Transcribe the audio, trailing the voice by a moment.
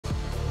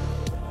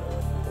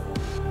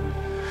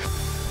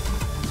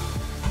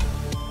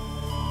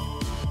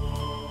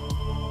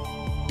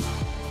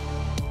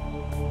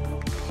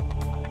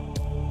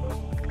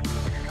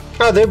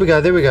Oh, there we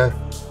go, there we go.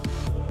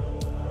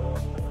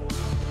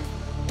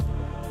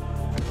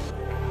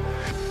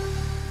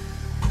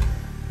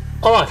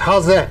 Alright,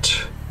 how's that?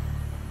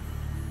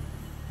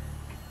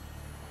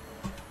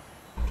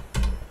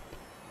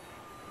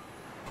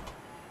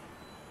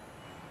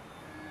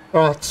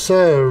 Alright,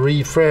 so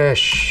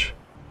refresh.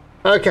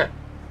 Okay.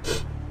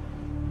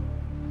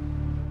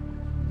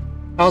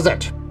 How's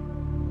that?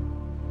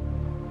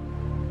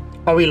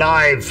 Are we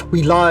live?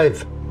 We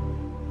live.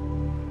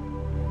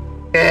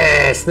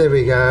 Yes, there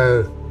we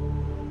go.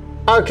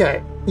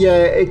 Okay,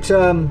 yeah, it's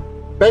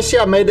basically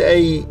I made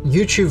a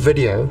YouTube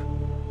video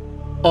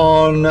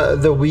on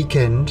the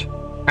weekend,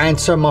 and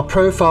so my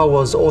profile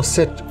was all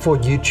set for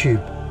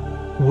YouTube,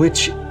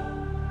 which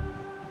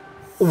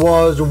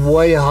was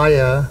way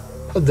higher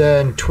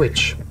than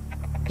Twitch.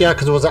 Yeah,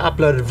 because it was an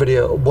uploaded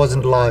video, it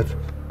wasn't live.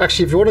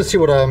 Actually, if you want to see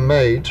what I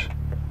made,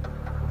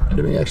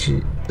 let me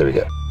actually, there we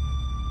go.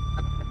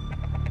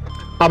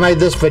 I made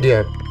this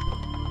video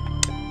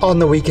on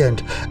the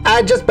weekend,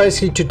 and just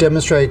basically to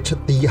demonstrate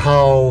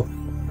how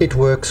it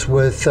works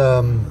with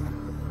sort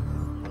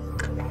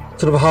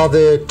of how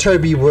the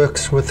Toby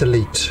works with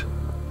Elite.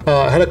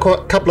 I had a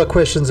couple of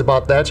questions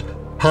about that.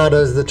 How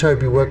does the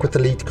Toby work with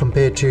Elite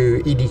compared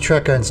to ED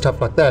Tracker and stuff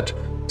like that?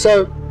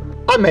 So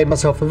I made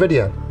myself a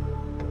video,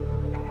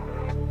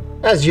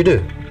 as you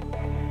do.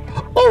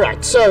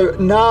 Alright, so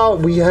now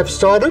we have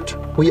started.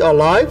 We are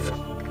live.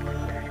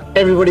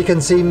 Everybody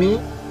can see me.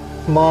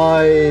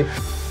 My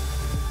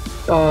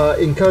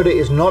encoder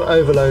is not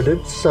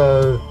overloaded,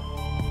 so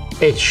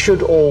it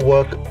should all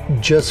work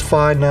just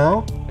fine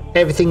now.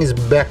 Everything is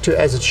back to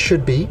as it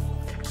should be.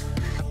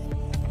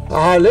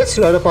 Let's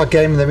load up our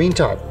game in the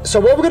meantime. So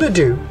what we're going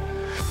to do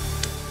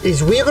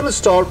is we're going to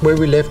start where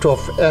we left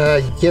off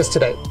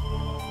yesterday.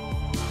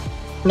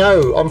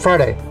 No, on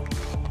Friday,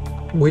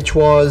 which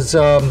was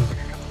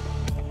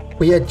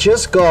we had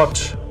just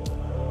got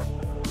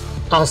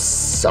our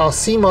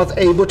SeaMoth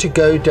able to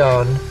go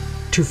down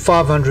to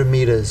 500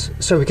 meters,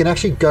 so we can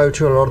actually go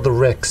to a lot of the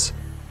wrecks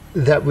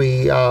that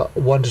we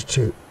wanted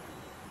to,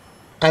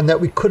 and that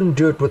we couldn't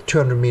do it with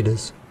 200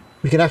 meters.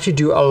 We can actually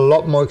do a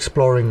lot more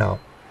exploring now.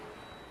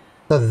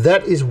 So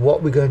that is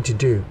what we're going to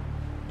do.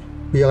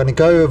 We are going to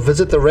go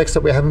visit the wrecks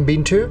that we haven't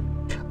been to,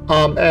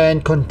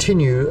 and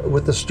continue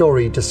with the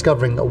story,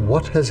 discovering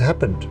what has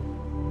happened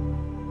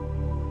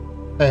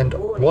and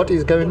what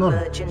is going on.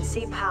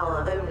 Emergency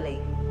power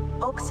only.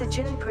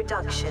 Oxygen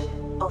production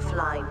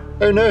offline.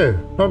 Oh no,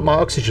 not my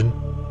oxygen.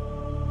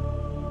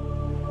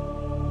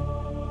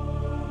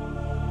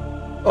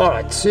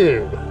 Alright,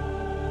 so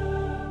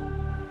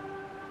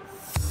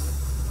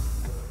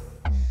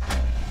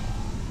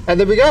and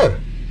there we go.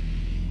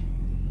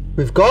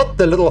 We've got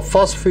the little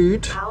fast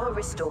food. Power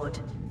restored.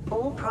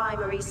 All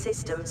primary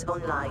systems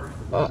online.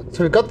 So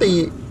we've got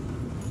the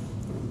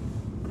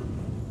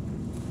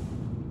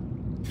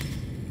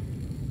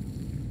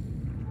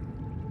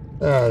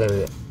there we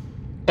go.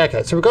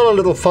 Okay, so we've got a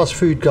little fast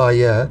food guy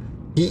here.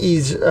 He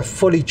is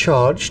fully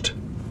charged.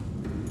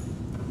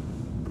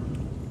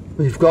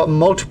 We've got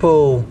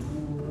multiple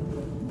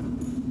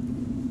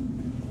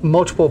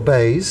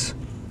bays.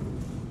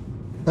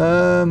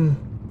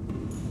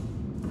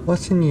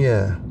 What's in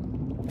here?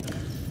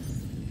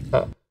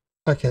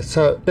 Okay,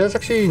 so let's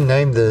actually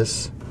name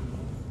this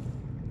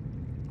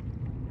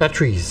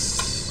batteries.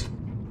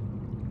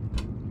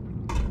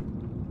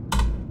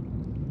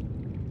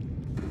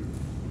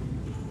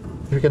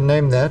 We can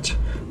name that.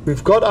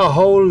 We've got our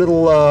whole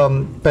little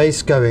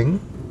base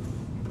going.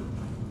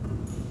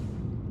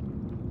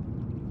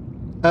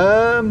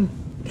 You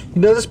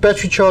know, this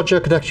battery charger I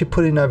could actually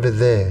put in over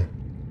there.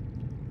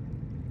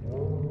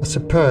 I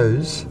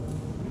suppose.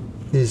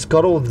 He's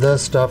got all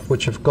this stuff,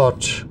 which have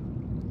got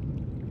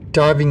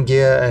diving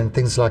gear and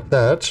things like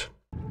that.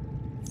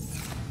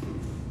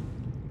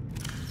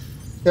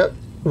 Yep,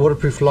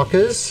 waterproof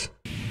lockers.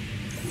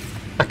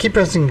 I keep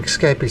pressing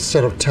escape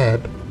instead of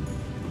tab.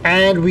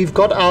 And we've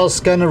got our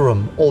scanner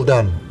room all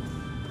done.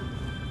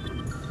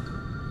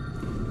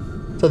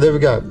 So there we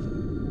go.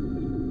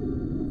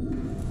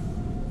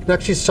 You can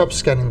actually stop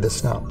scanning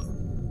this now.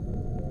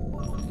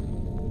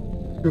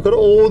 We've got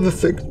all the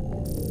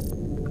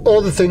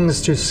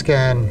things to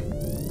scan.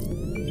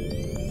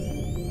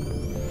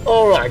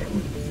 Alright.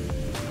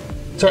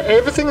 So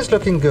everything is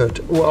looking good.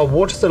 Well, our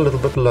water's a little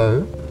bit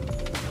low.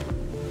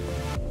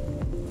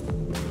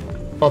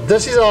 Well,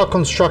 this is our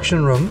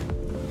construction room.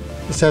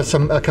 Let's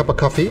have a cup of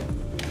coffee.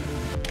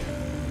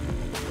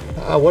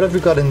 What have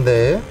we got in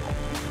there?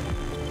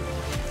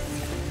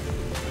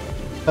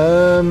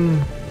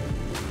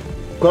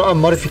 Got our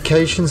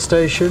modification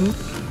station.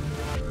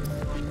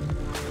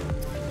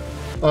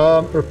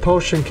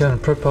 Propulsion cannon.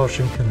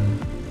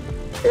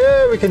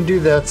 Yeah, we can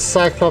do that.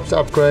 Cyclops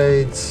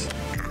upgrades.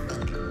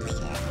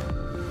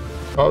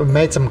 We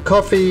made some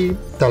coffee.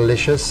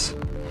 Delicious.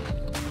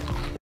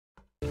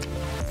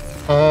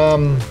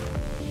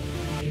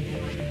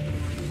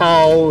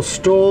 Our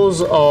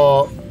stores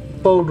are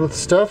filled with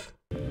stuff.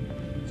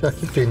 So I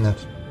keep doing that.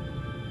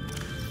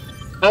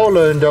 I will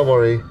learn, don't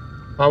worry.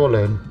 I will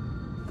learn.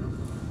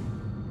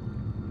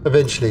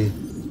 eventually.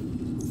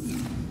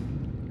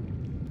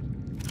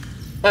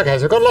 Okay,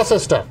 so we've got lots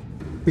of stuff.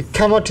 We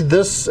come out to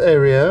this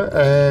area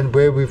and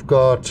where we've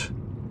got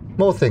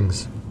more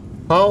things.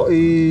 How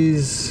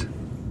is...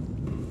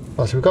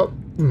 Oh, so we've got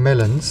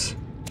melons.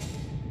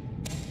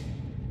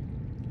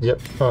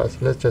 Yep, alright, so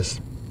let's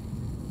just...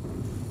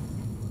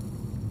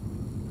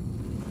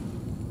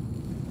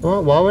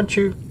 Well, why won't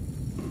you...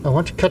 I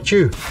want to cut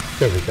you.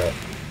 There we go.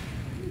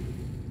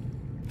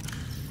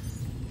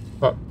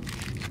 Oh.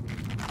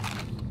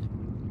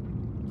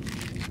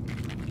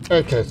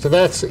 Okay, so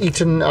that's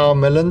eaten our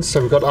melons,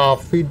 so we've got our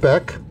food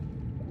back.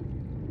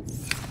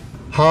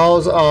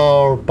 How's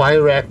our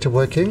bioreactor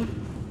working?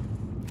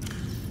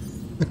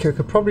 Okay, we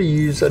could probably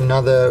use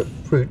another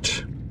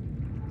fruit.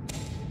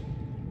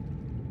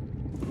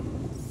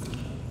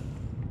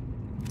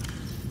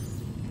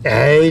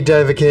 Hey,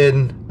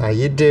 Doverkin, how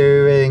you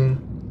doing?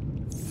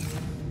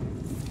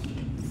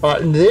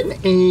 Alright, and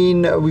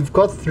then we've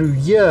got through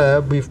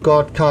here, we've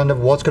got kind of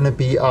what's going to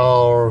be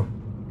our...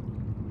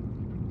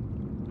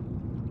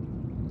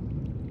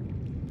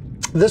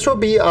 This will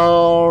be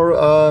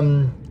our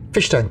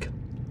fish tank.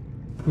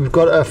 We've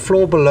got a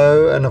floor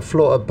below and a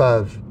floor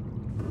above.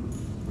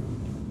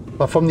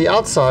 But from the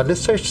outside,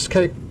 let's just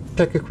take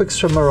a quick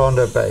swim around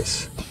our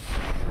base.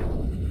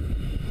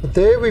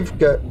 There we've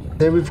got...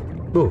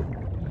 Ooh.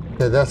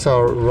 Okay, that's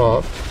our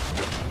raft.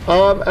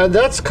 And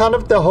that's kind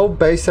of the whole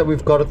base that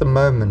we've got at the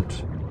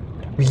moment.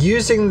 We're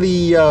using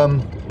the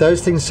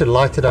those things to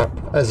light it up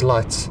as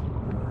lights.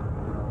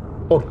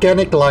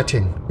 Organic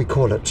lighting, we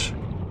call it.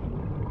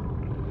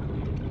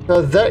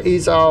 So that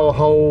is our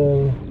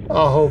whole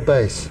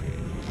base.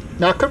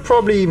 Now I could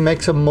probably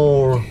make some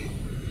more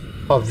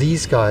of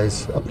these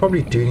guys. I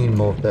probably do need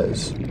more of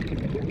those.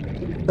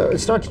 So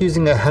it's not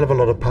using a hell of a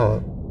lot of power.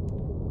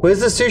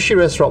 Where's the sushi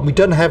restaurant? We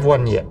don't have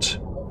one yet.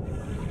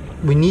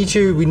 We need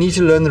to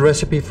learn the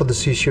recipe for the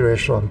sushi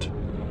restaurant.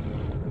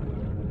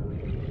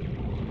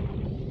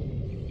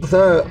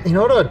 Though, you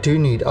know what I do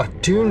need? I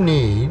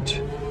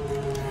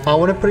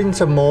want to put in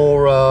some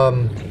more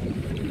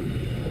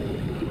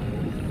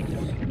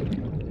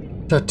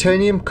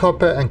titanium,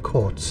 copper, and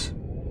quartz.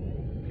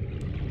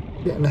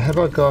 Yeah, and have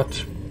I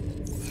got...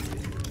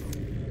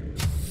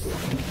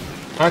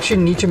 I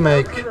actually need to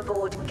make... Welcome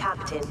aboard,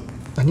 Captain.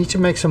 I need to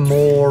make some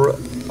more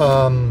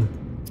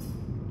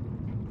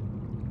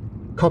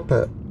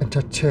copper and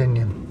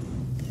titanium.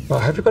 Well,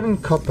 have you got any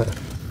copper?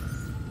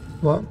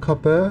 One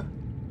copper,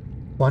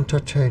 one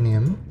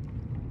titanium.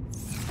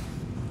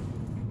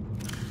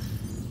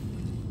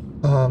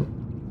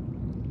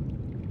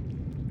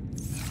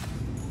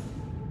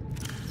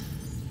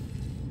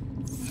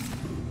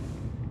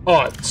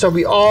 Alright, so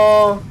we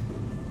are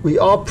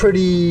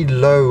pretty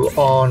low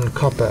on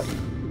copper.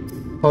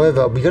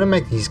 However, we're gonna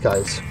make these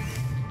guys.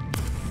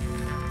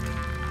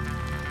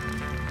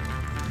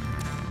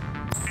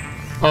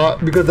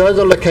 Because those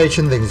are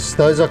location things.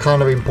 Those are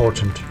kind of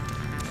important.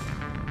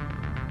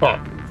 Right.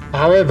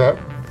 However,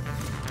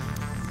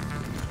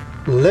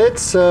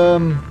 let's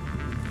right,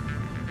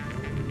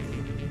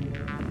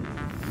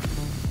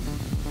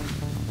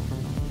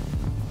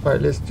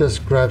 let's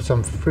just grab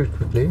some fruit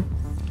quickly.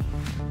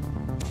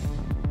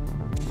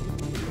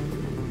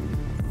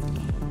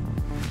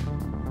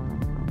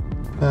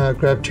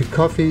 Grab 2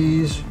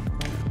 coffees.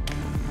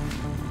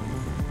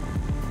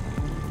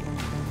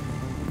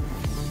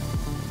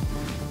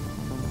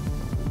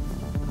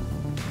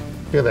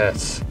 Look at that.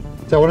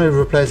 So I want to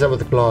replace that with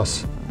the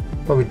glass.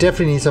 But we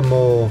definitely need some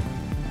more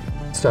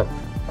stuff.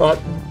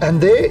 Alright,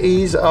 and there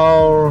is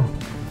our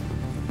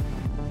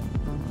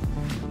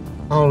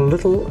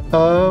little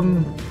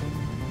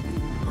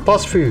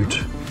fast food.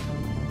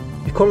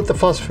 You call it the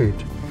fast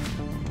food.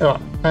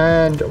 Alright,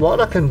 and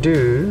what I can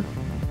do,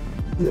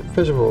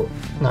 first of all,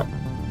 no,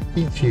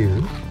 eat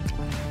you,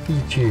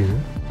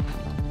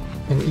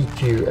 and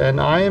eat you. And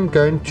I am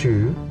going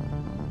to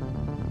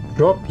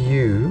drop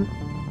you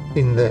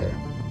in there.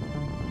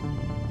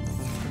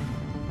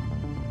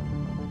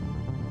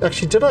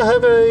 Actually, did I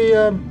have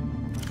a...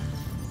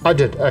 I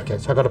did. Okay,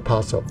 so I got a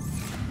parcel.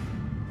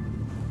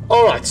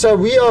 Alright, so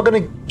we are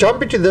going to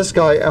jump into this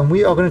guy and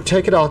we are going to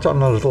take it out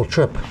on a little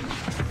trip.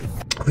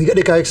 We're going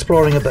to go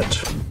exploring a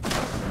bit.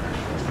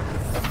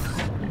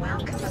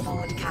 Welcome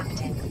aboard,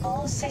 Captain.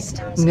 All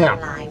systems Now,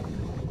 online.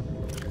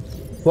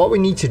 what we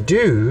need to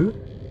do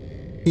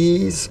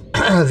is...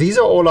 these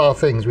are all our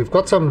things. We've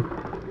got some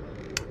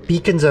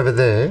beacons over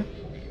there.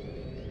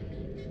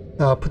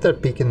 Put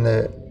that beacon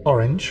there.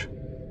 Orange.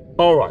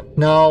 Alright,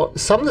 now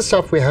some of the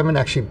stuff we haven't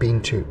actually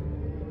been to.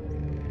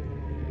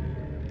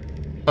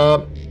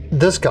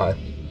 This guy.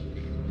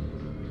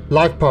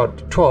 Life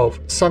pod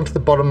 12, sunk to the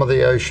bottom of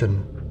the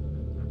ocean.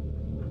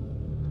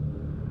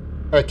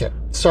 Okay,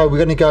 so we're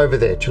going to go over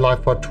there to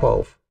life pod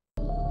 12.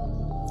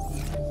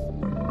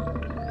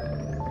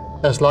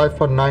 That's life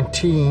pod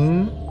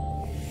 19.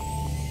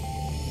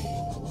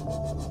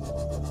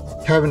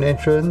 Cabin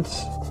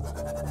entrance.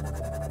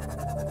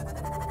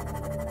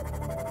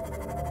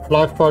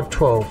 Life pod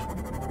 12.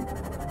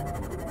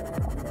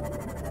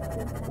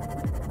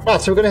 Right,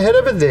 so we're going to head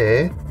over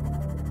there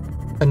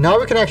And now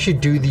we can actually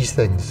do these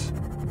things.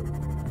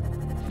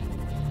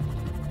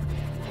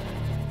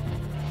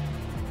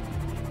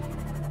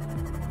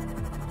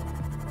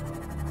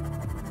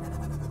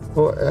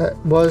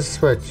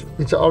 Wait,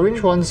 it's the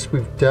orange ones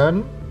we've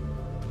done.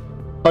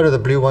 Oh no, the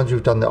blue ones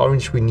we've done. The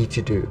orange we need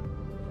to do.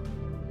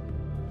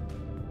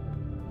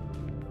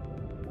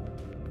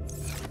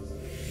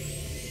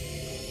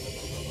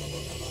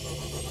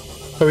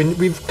 So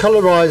we've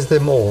colorized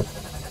them all.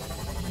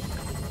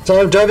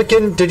 So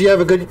Dovikin, did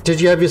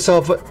you have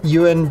yourself,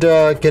 you and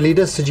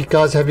Galidas, did you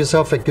guys have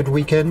yourself a good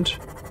weekend?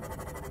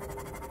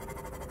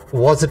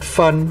 Was it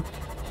fun?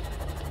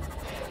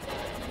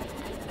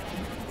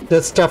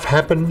 Did stuff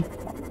happen?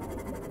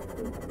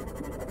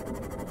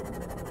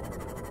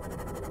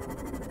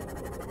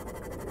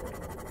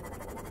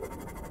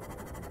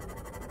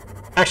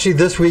 Actually,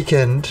 this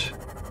weekend,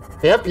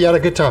 yep, you had a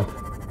good time.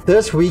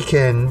 This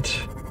weekend,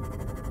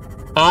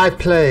 I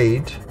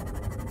played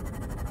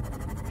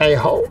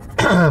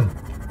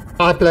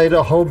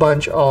a whole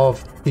bunch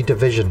of The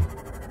Division.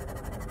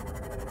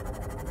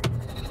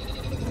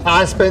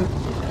 I spent,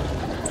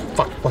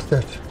 fuck, what's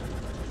that?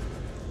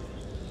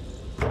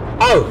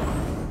 Oh!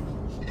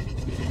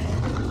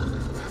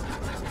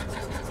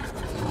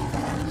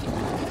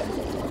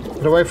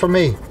 Get away from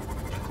me.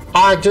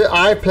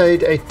 I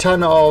played a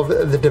ton of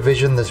The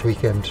Division this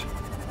weekend.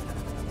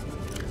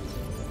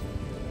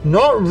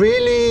 Not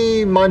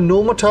really my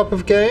normal type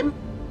of game.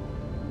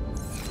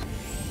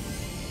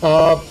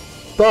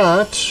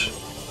 But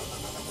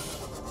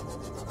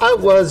I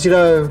was, you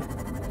know...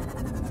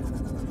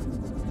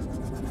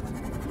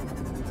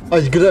 Oh,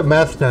 you're good at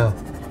math now.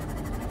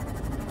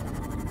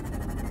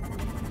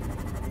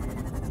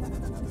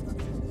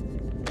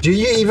 Do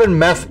you even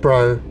math,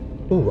 bro?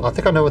 Ooh, I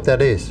think I know what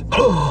that is.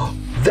 Oh,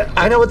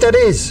 I know what that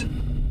is!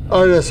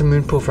 Oh, that's a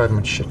moon pool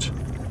fragment. Shit.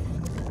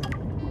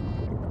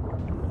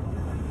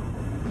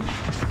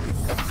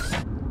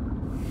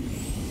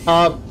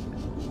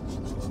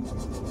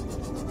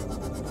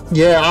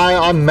 Yeah,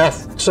 I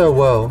math so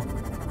well.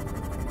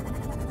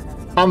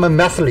 I'm a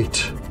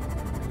mathlete.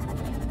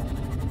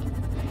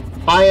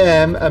 I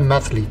am a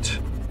mathlete.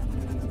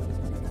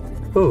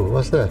 Oh,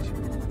 what's that?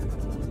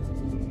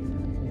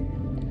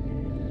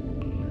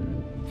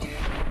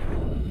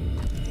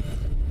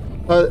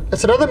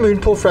 It's another moon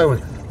pool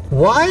fragment.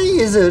 Why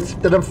is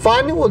it that I'm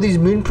finding all these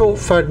moon pool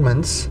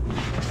fragments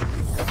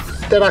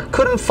that I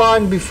couldn't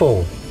find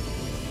before?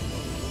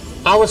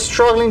 I was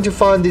struggling to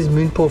find these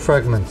moon pool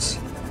fragments,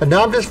 and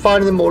now I'm just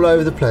finding them all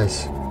over the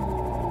place.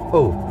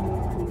 Oh,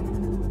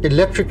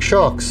 electric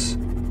shocks.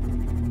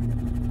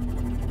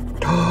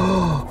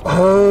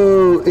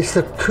 Oh, it's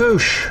the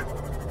Koosh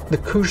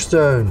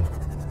zone,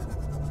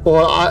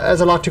 or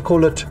as I like to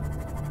call it,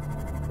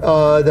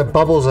 the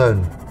bubble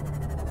zone.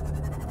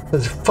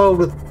 It's filled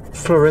with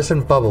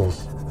fluorescent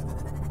bubbles.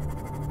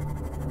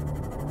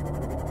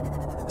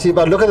 See,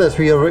 but look at this.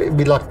 We're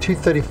like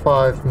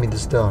 235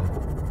 meters down.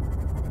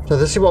 So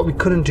this is what we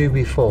couldn't do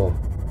before.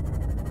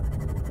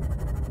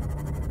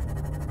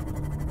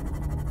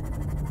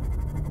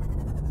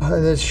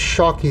 And there's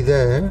Sharky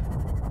there.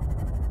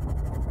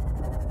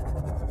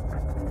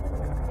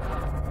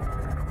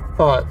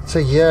 Alright,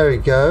 so here we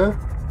go.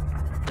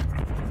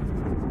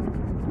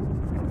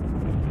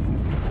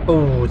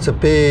 Oh, it's a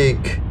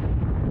big...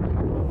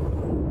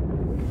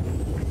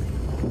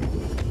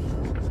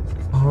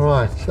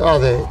 Alright,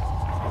 there.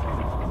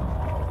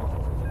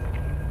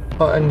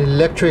 Oh, an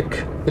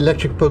electric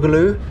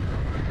boogaloo.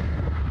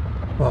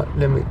 Right,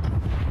 let me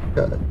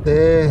go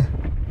there.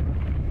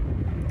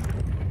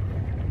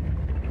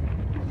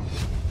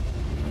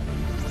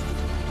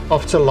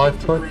 Off to light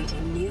point.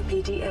 New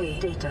PDA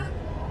data.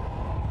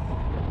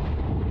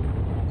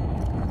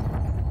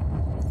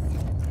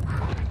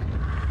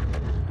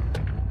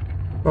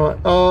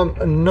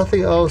 Right,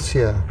 nothing else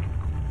here.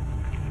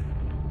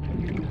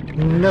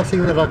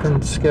 Nothing that I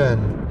can scan.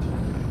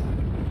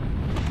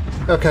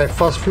 Okay,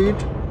 fast food.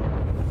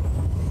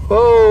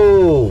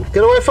 Whoa!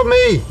 Get away from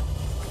me!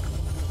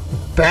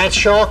 Bat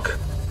shark!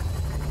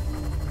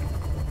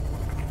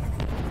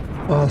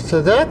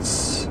 So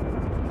that's...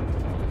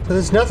 So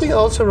there's nothing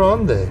else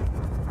around there.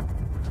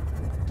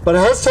 But it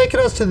has taken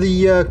us to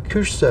the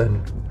Koosh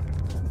zone.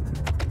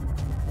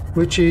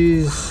 Which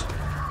is...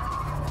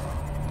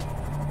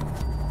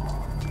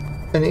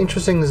 an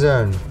interesting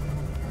zone.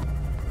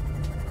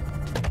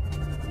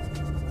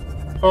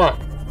 Alright.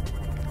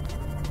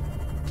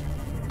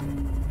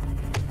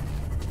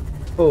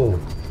 Oh,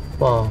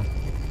 wow.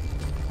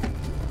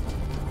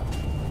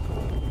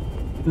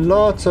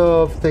 Lots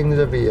of things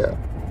over here.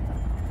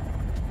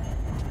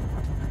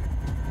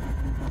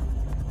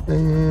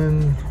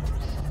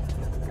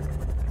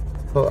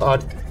 Oh, I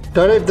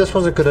don't know if this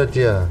was a good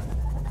idea.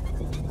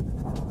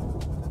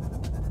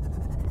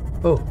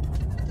 Oh,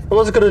 it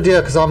was a good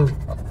idea because I'm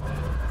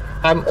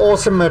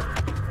awesome at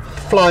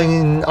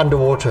flying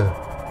underwater.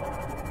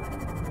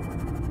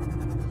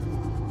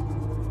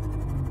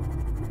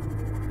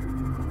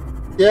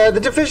 Yeah, The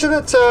Division,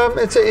 it's an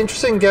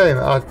interesting game.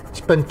 I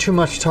spent too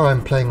much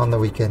time playing on the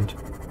weekend.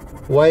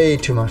 Way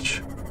too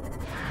much.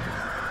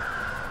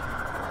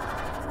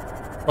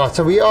 Right,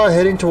 so we are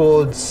heading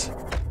towards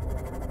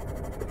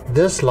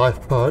this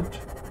life pod.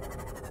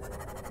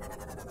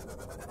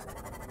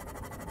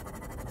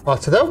 Right,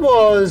 so that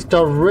was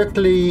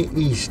directly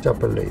east, I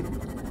believe.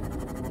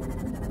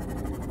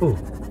 Ooh.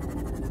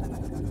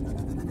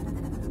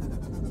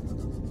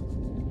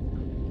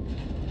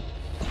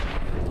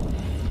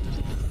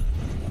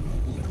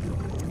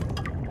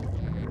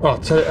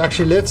 Right, so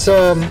actually let's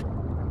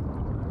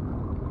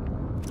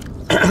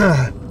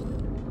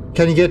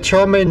can you get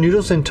chow mein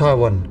noodles in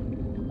Taiwan?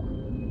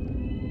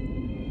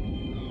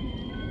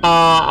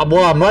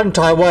 Well, I'm not in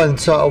Taiwan,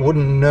 so I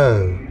wouldn't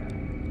know.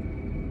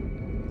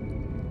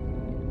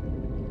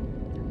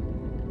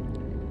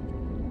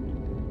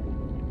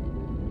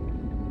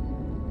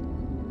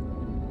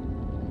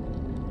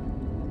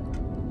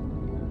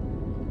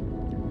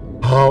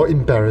 How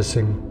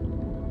embarrassing.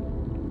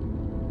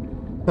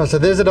 Oh, so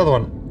there's another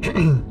one.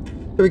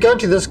 So we're going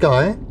to this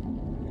guy.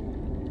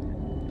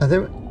 And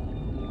then...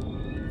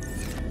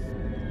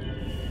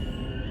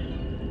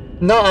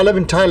 No, I live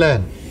in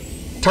Thailand.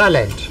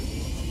 Thailand.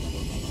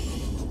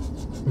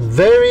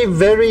 Very,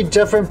 very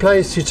different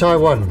place to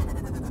Taiwan.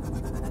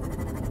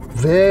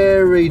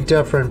 Very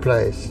different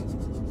place.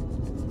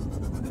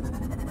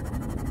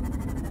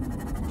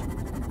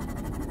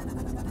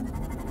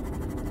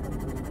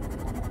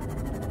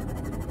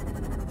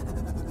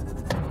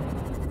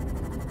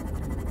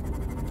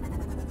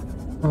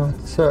 Oh,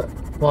 so,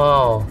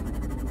 wow.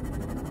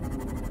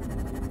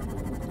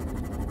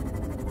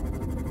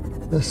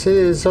 This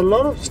is a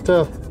lot of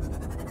stuff.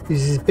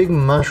 These big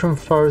mushroom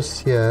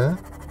forests here.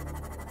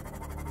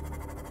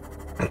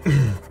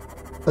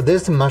 Oh,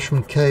 there's the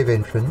mushroom cave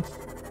entrance.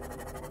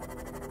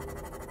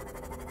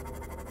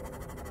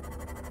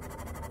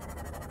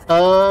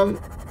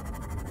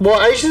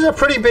 Well, Asia's a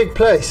pretty big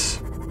place.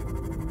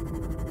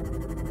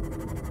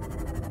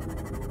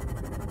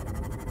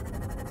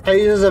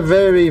 Asia's a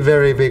very,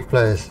 very big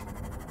place.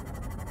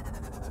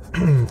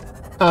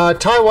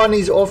 Taiwan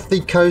is off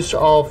the coast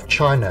of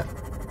China.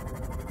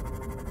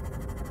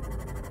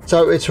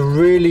 So it's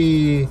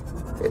really,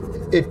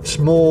 it's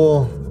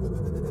more...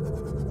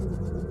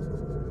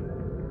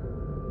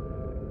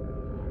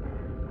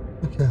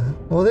 Okay,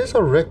 well there's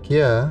a wreck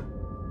here.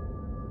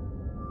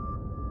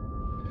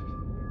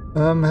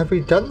 Have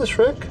we done this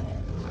wreck?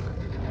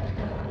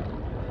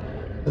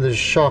 There's a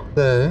shark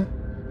there.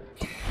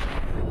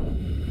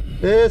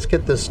 Let's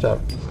get this stuff.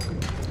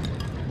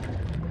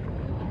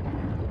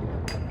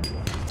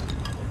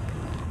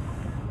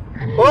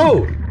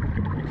 Whoa!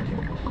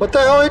 What the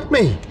hell hit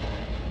me?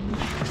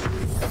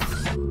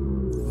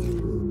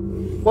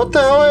 What the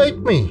hell ate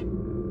me?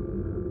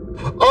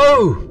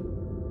 Oh!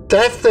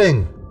 That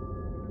thing!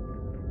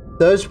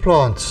 Those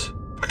plants.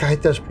 Fuck, I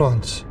hate those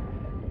plants.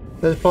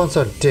 Those plants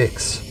are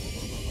dicks.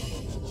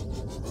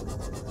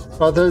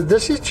 Oh,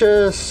 this is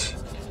just...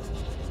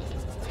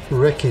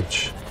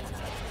 wreckage.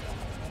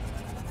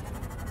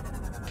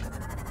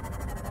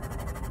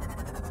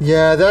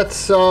 Yeah,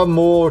 that's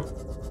more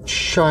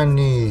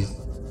Chinese.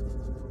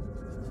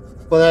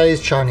 Well, that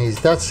is Chinese.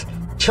 That's...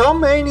 Chow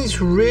mein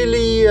is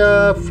really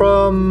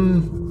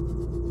from...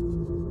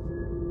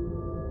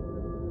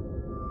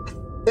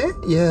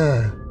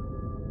 Yeah.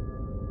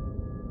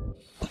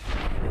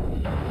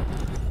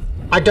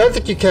 I don't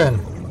think you can.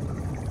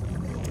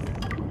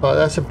 Oh,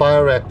 that's a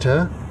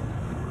bioreactor.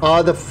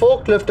 The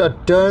forklift, I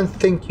don't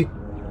think you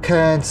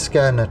can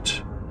scan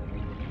it.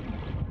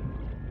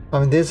 I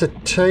mean, there's a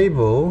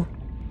table.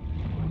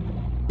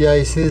 Yeah,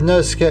 you see,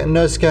 there's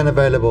no scan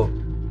available.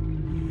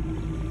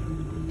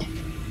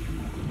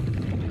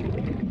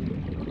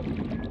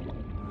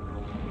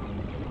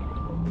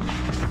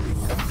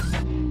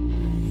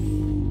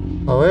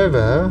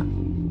 However,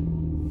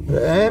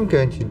 what I am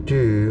going to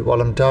do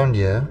while I'm down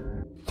here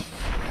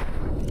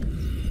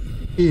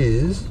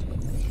is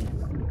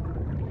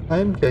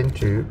I'm going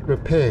to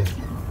repair.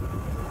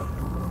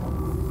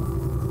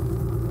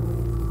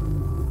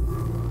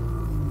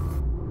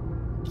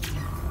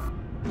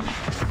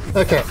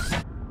 Okay.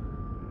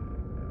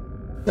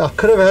 I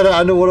could have had an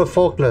underwater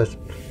forklift.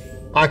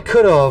 I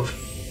could have.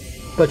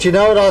 But you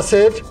know what I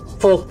said?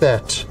 Fork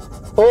that.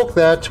 Fork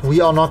that. We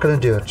are not going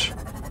to do it.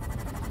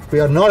 We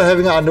are not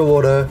having an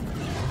underwater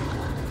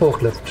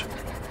forklift.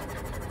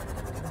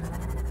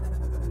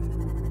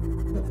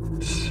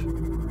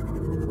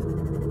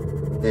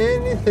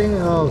 Anything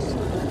else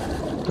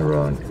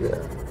around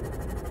here?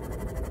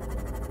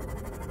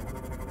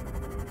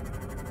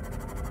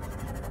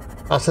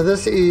 So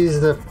this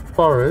is the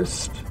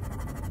forest.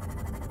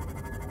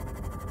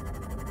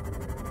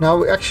 Now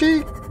we're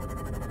actually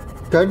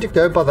going to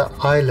go by the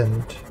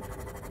island.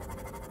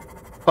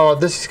 Oh,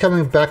 this is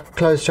coming back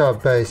close to our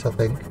base, I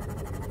think.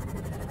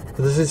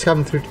 So this is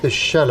coming through to the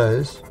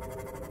shallows.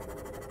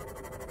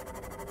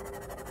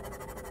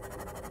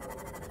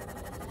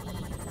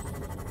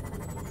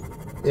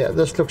 Yeah,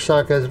 this looks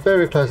like it's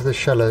very close to the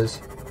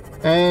shallows.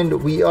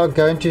 And we are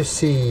going to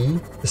see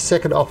the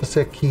Second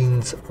Officer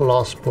Keen's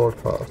last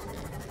broadcast.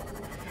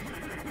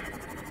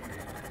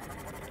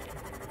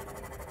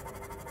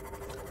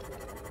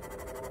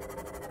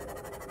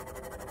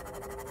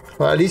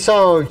 Well, at least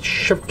our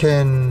ship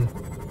can...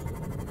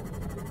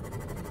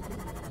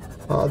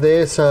 Oh,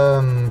 there's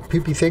some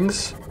poopy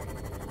things.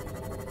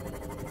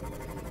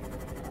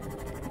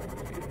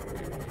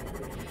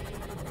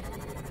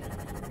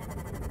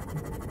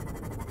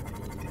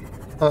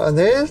 And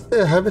there's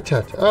the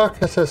habitat. Oh,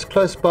 okay, so it's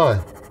close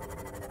by.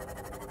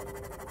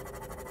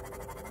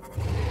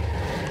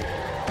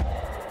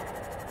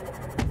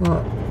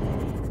 Oh.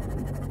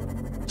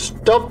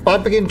 Stop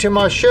bumping into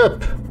my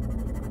ship!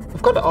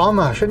 I've got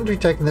armor. I shouldn't be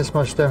taking this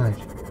much damage.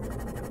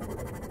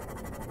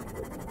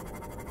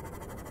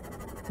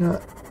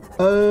 No.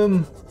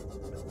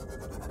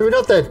 We're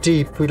not that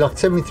deep. We're like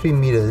 73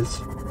 meters.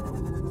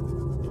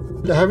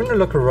 Having a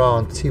look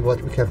around, see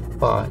what we can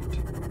find.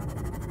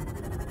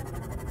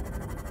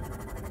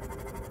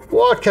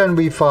 What can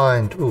we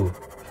find? Ooh.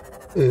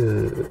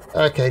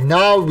 Okay,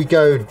 now we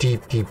go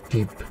deep, deep,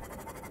 deep.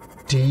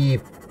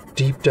 Deep,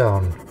 deep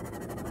down.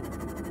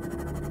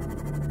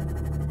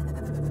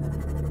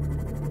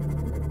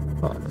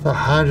 It's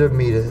 100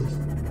 meters.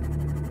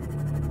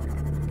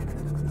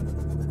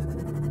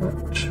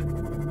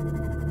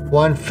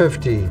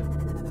 150.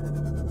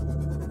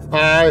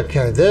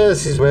 Okay,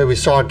 this is where we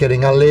start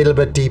getting a little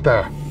bit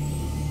deeper.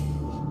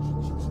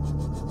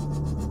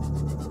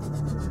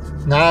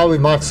 Now we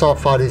might start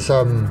finding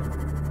some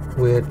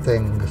weird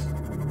things.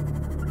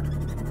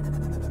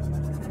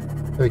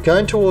 We're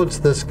going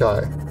towards this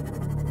guy.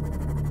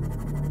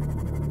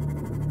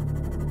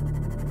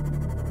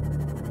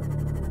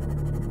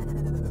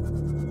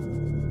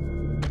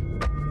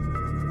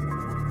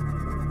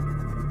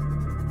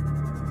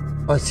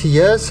 I see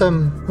here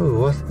some...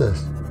 Ooh, what's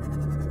this?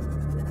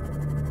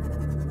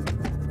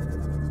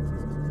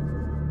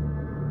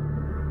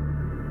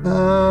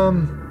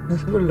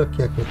 Let's have a look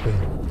here quickly.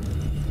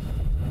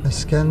 Let's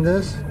scan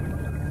this.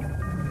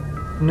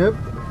 Nope.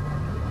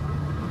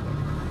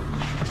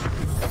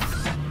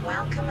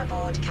 Welcome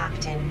aboard,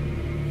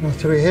 Captain.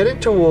 So we're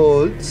heading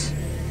towards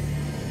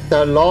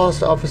the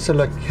last officer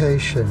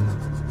location.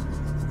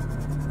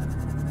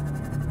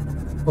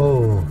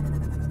 Oh.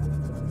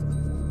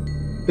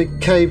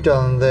 Big cave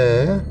down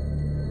there.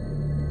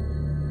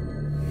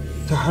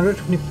 It's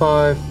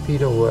 125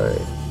 feet away.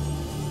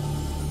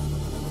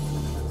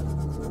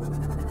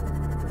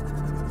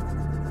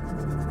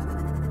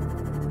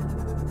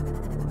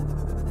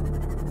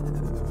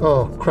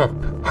 Oh crap.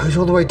 Oh, he's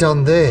all the way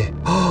down there.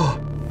 Oh.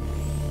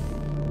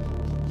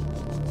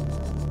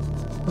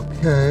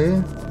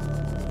 Okay.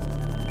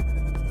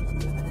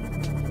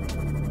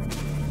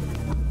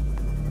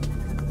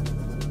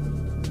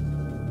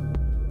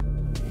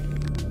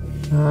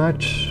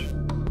 Alright.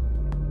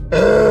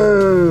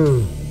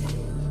 Oh!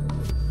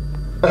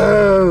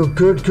 Oh,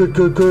 good, good,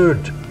 good,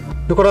 good.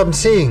 Look what I'm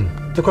seeing.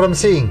 Look what I'm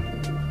seeing.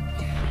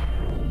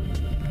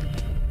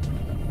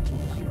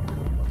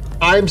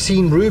 I'm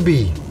seeing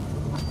Ruby,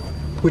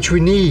 which we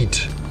need.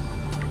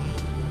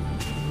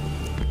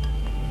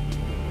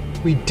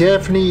 We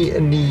definitely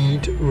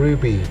need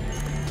Ruby.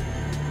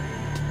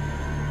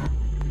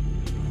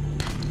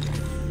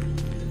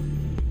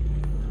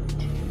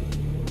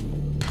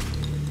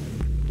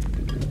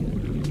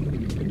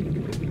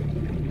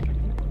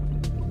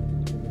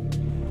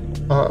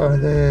 Uh-oh,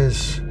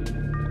 there's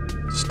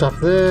stuff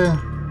there.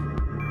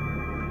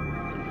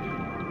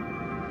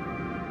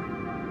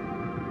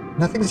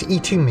 Nothing's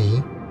eating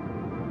me.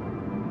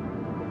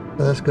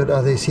 Oh, that's good.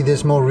 Oh, they see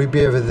there's more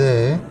ruby over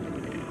there.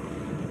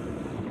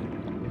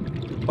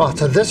 Oh,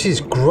 so this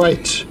is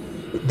great.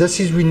 This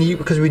is we need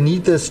because we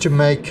need this to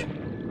make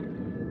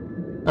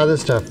other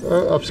stuff.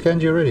 Oh, I've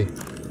scanned you already.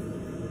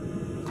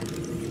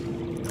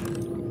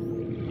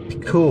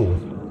 Cool.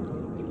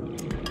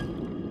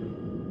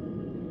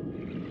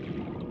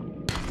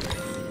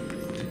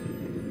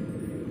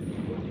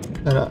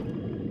 And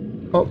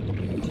oh,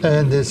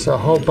 and there's a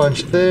whole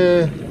bunch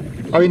there.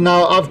 I mean,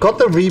 now I've got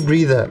the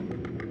rebreather.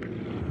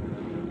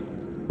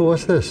 Oh,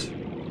 what's this?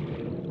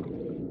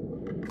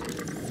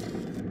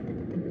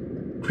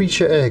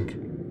 Creature egg.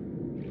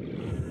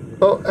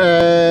 Oh,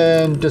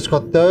 and it's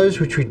got those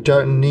which we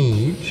don't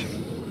need.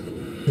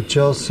 The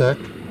gel sack.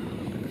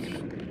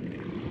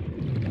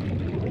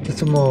 Get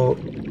some more.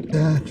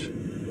 That.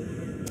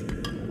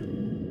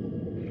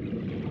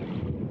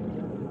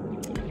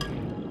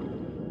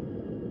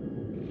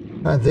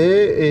 And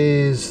there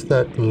is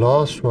that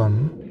last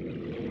one.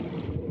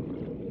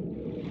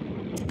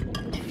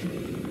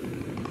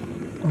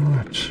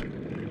 Alright.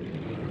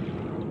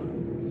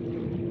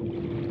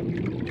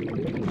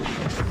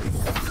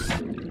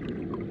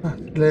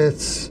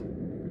 Let's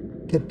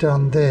get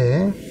down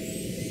there.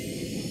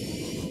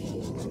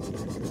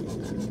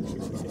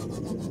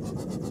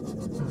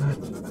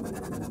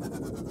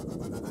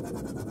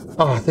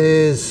 Ah,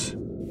 there's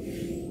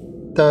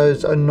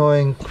those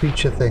annoying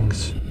creature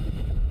things.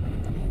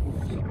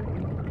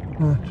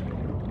 Right.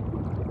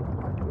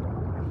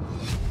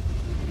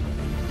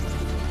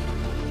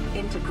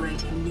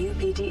 Integrating new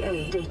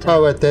PDA data.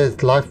 Oh, wait,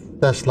 there's life.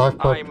 That's life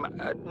pod. I'm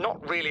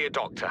not really a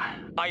doctor.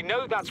 I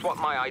know that's what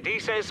my ID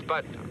says,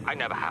 but I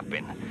never have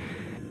been.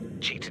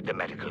 Cheated the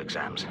medical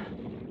exams.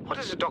 What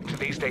does a doctor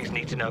these days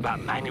need to know about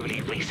manually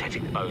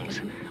resetting bones?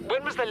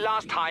 When was the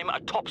last time a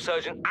top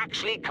surgeon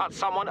actually cut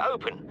someone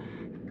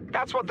open?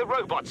 That's what the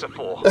robots are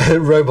for.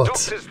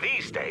 Robots. Doctors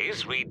these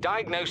days read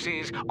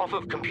diagnoses off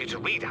of computer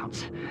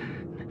readouts.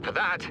 For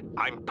that,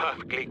 I'm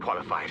perfectly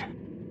qualified.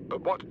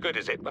 But what good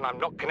is it when I'm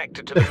not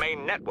connected to the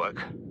main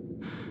network?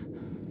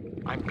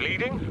 I'm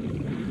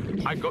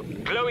bleeding. I've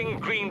got glowing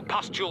green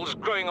pustules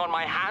growing on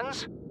my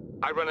hands.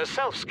 I run a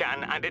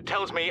self-scan and it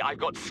tells me I've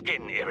got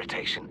skin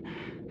irritation.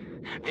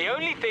 The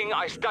only thing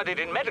I studied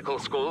in medical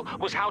school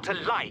was how to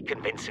lie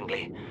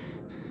convincingly.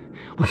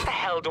 What the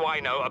hell do I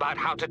know about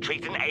how to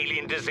treat an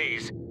alien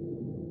disease?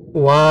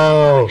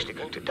 Wow. I'm actually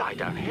going to die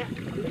down here.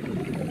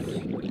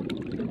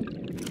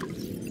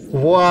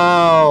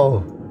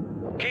 Wow.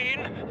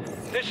 Keen,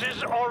 this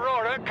is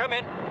Aurora. Come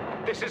in.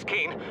 This is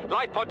Keen.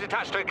 Life pod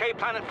detached, okay?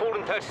 Planet fall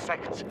in 30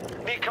 seconds.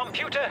 The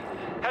computer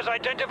has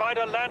identified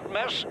a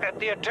landmass at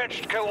the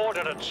attached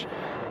coordinates.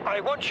 I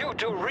want you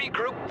to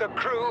regroup the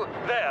crew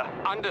there.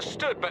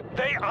 Understood, but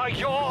They are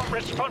your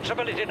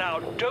responsibility now.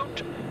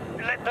 Don't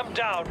let them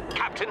down.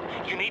 Captain,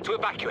 you need to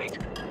evacuate.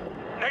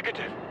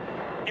 Negative.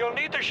 You'll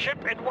need the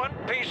ship in one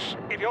piece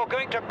if you're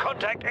going to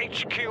contact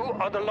HQ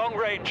on the long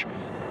range.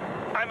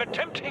 I'm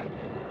attempting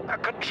a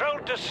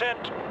controlled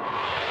descent.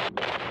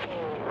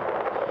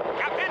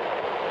 Captain!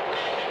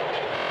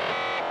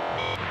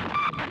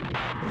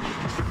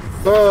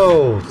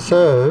 Oh,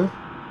 so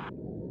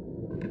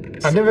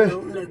I never.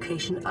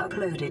 Location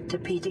uploaded to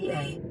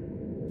PDA.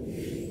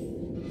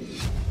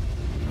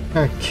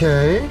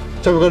 Okay,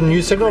 so we've got a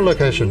new signal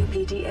location.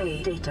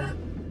 PDA data.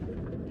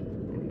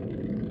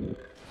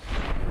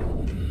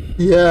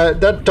 Yeah,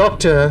 that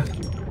doctor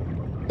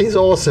is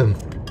awesome.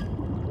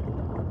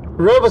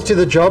 Robots do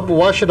the job,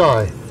 why should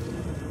I?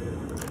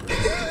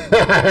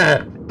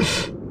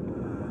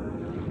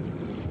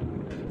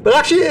 But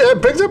actually,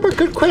 it brings up a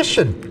good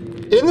question.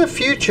 In the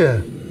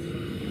future,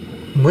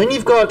 when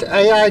you've got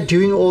AI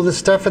doing all this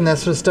stuff and that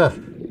sort of stuff,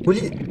 will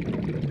you...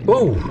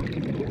 Ooh.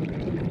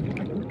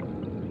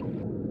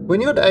 When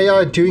you've got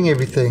AI doing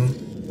everything,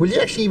 will you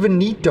actually even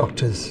need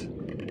doctors?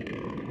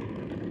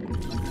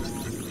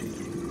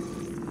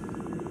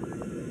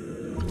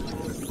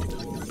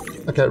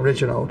 Okay,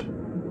 Reginald.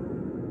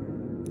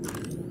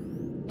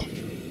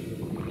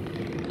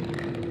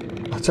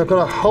 So I've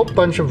got a whole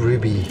bunch of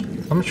ruby.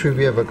 How much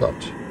ruby have I got?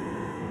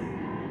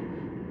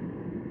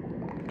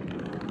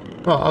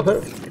 Oh, I've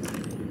got...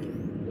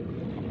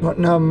 What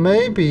now?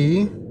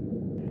 Maybe...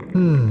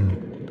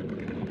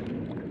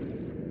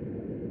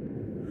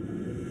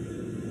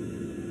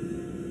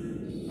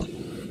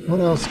 What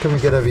else can we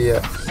get over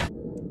here?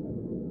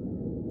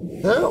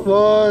 That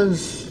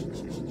was...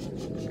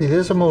 See,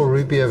 there's some more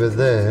ruby over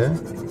there.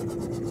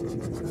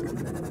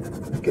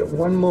 Let's get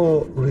one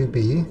more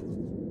ruby.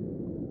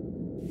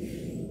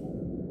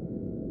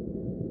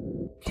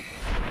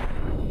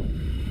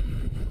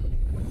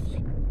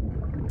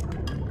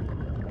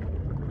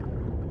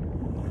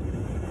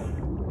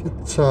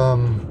 Get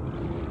some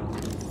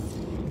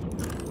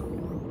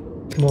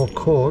more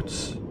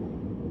quartz.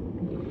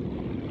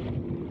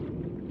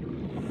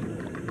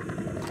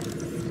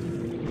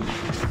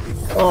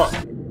 Oh.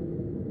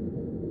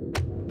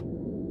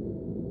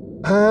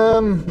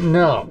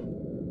 No.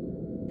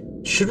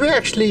 Should we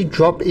actually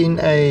drop in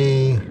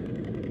a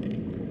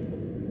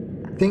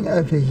thing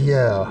over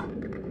here?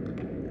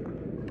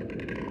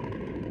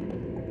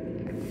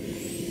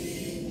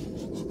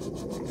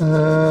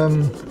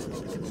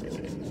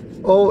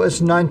 Oh, it's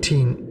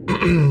 19.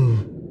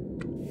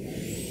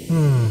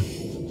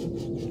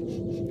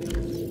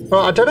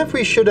 Well, I don't know if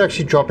we should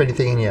actually drop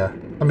anything in here.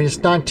 I mean, it's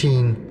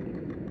 19.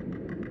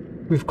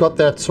 We've got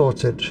that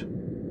sorted.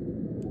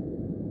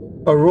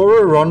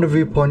 Aurora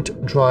Rendezvous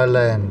Point, dry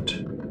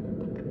land.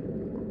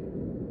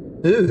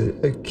 Ooh,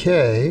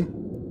 okay.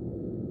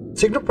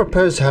 Signal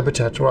proposed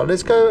habitat. Right,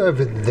 let's go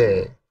over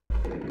there.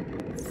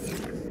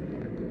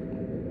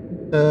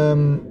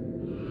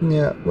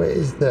 Yeah, where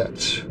is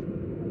that?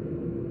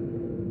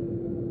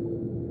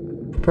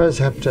 Proposed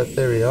habitat,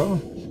 there we are.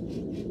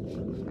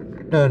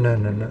 No.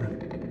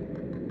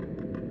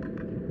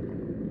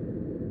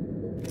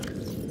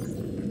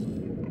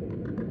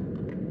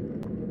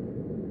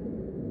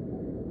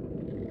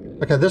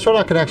 Okay, this one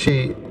I can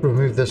actually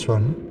remove this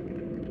one.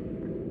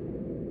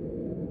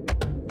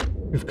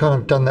 We've kind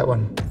of done that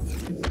one.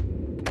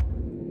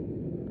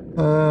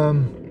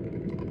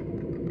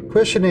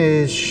 Question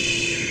is...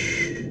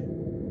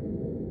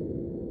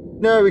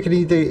 No, we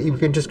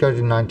can just go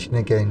to 19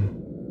 again.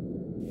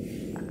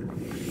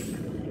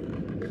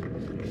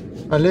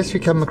 Unless we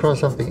come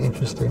across something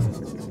interesting.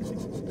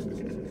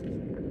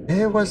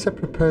 Where was the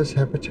proposed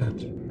habitat?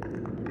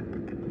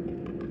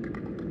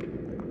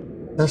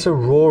 That's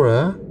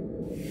Aurora.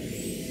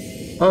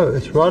 Oh,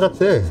 it's right up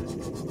there.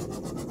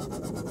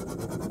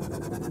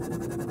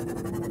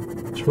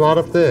 It's right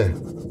up there.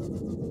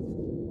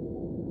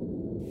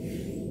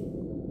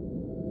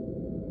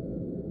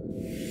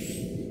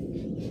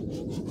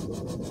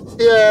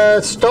 Yeah,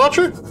 Star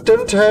Trek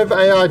didn't have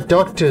AI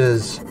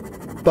doctors,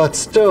 but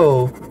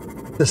still,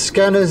 The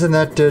scanners and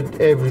that did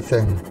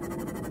everything.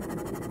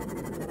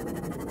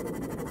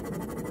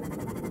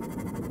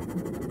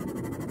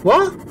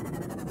 What?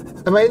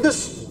 Am I in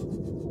this?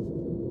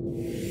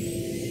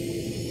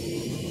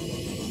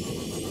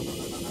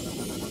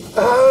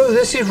 Oh,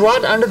 this is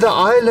right under the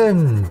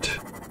island.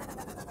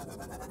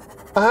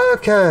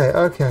 Okay,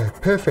 okay,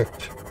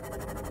 perfect.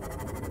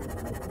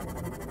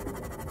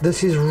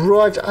 This is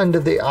right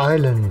under the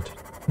island.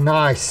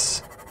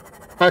 Nice.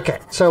 Okay,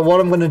 so what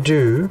I'm going to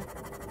do...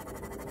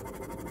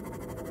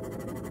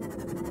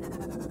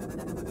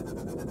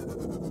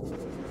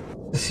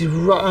 This is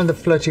right on the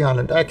floating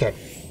island. Okay.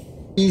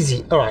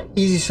 Easy. Alright,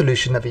 easy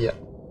solution over here.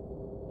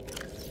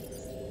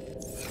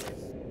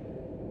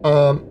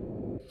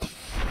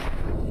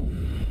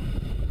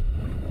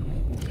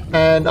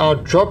 And I'll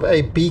drop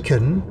a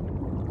beacon.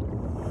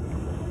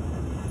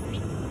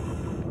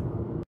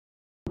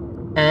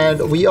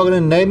 And we are going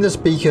to name this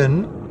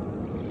beacon.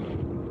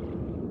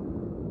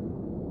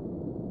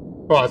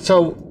 Right,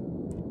 so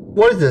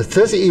what is this?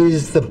 This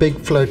is the big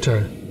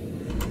floater.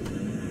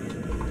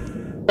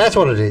 That's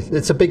what it is.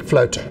 It's a big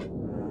floater.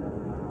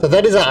 So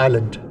that is our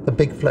island, the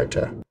big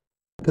floater.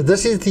 So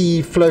this is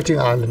the floating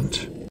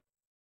island.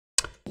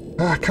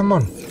 Ah, come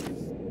on.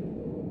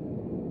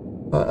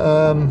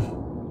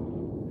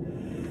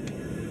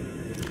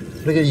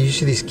 Gotta get used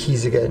to these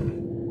keys again.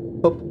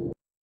 Oh.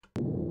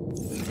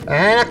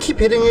 And I keep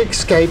hitting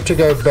escape to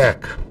go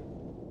back.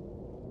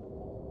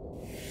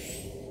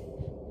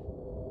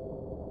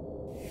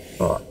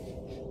 Alright.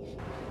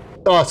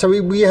 Oh, so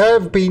we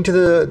have been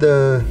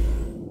to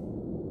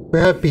we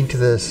have been to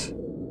this.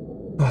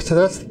 Oh, so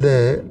that's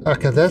there.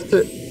 Okay, that's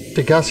the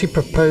Degassi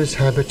proposed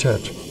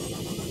habitat.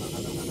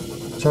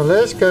 So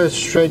let's go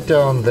straight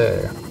down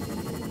there.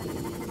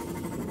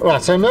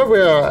 Alright, so I know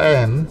where I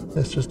am.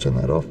 Let's just turn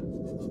that off.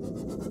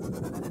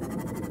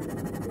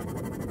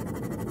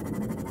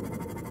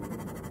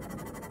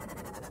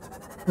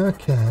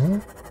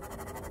 Okay.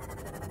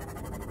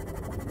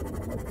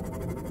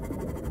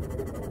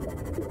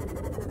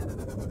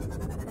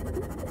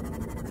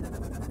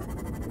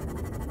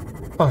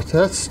 Oh,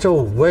 so that's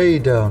still way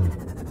down.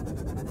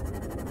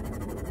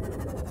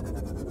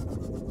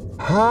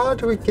 How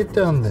do we get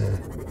down there?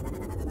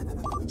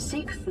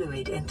 Seek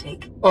fluid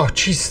intake. Oh,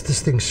 jeez,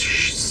 this thing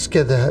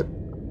scared the heck.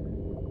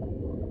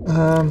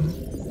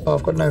 Oh,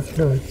 I've got no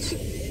fluids.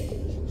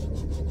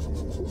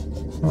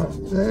 Right,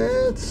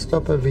 let's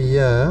stop over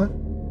here.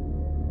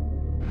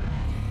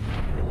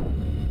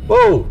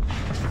 Whoa!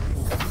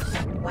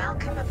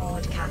 Welcome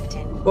aboard,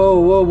 Captain. Whoa,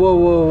 whoa, whoa,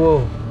 whoa,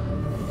 whoa.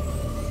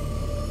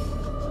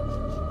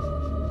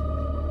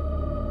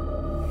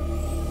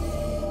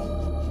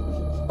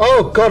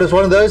 Oh god, it's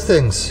one of those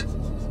things.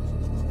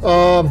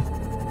 Out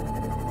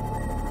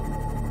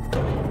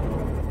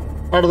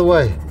of the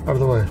way, out of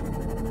the way.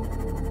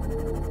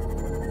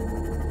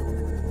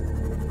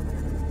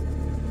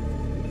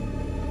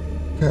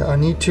 Okay, I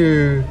need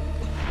to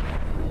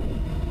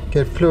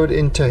get fluid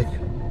intake.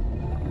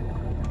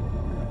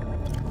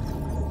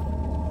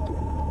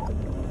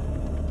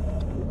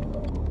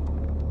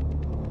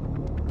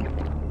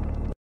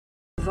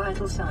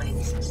 Vital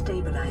signs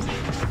stabilizing.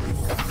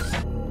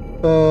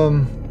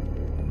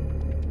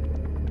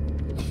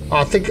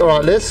 I think,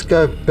 alright, let's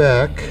go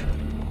back.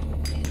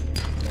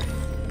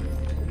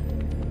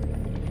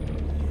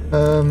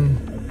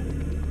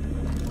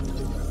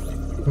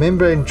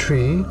 Membrane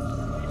tree.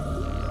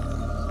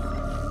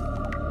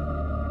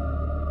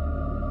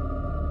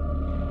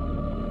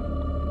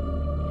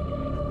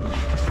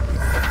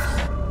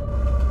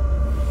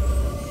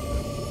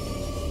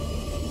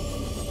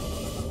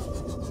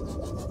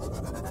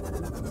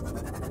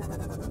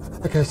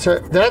 Okay, so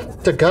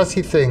that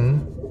Degassi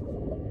thing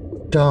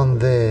down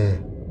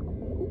there.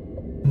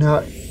 Now,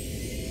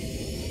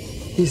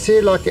 is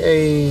there like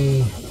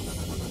a...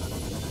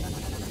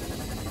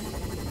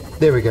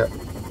 There we go.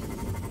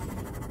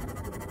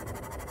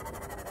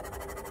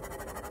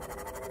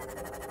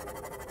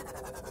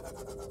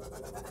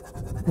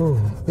 Oh,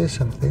 there's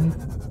something.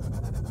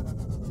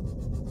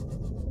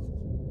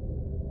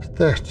 What's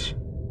that?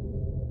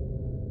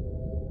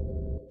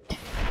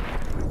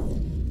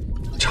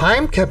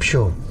 Time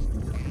capsule.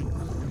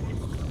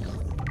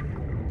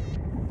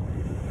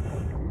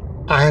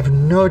 I have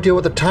no idea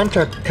what the time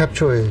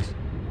capsule is.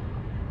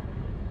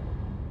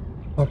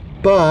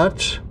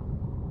 But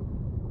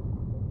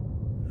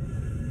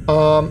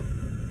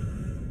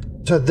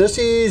so this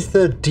is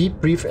the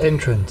deep reef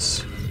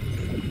entrance.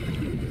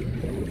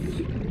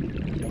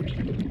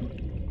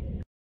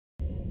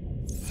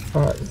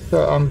 Alright,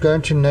 so I'm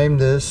going to name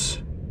this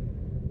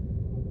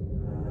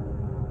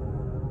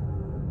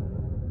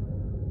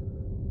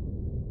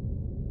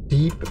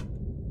Deep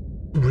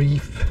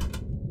Reef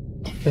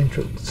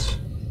Entrance.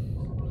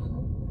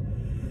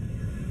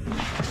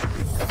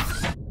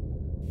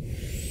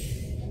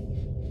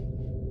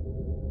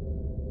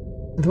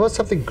 There was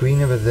something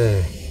green over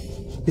there.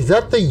 Is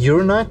that the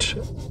uranite?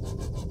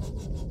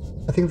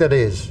 I think that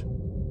is.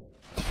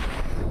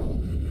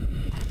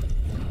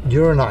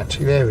 Uranite,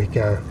 there we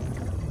go.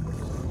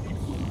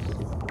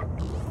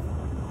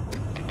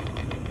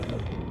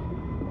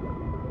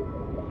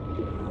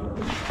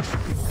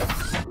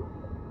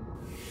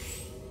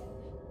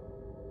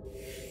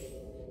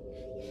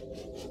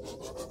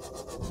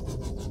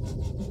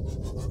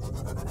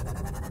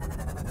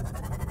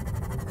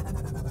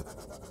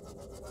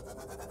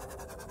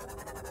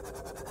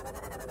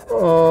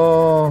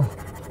 Oh,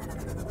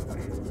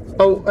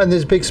 and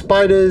there's big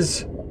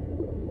spiders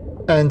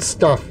and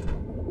stuff.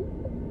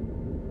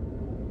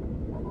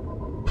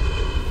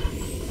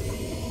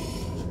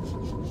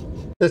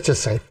 Let's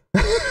just save.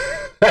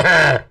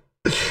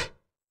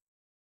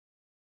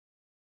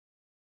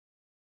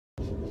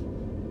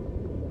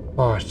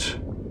 Right.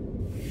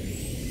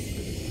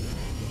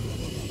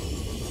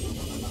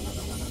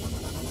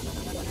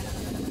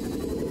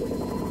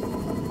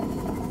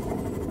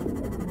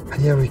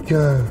 Here we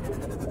go.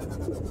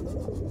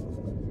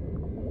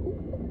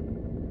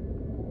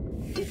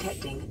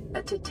 Detecting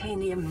a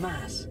titanium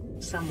mass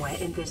somewhere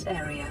in this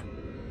area.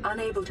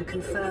 Unable to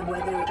confirm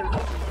whether it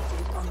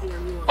originated on the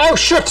Aurora. Oh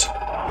shit!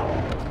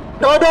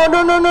 No, no,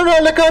 no, no, no, no,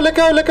 let go, let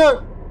go, let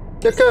go.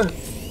 Let go.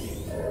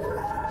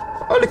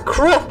 Holy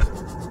crap!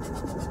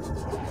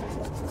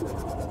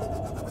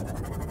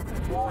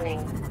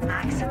 Warning,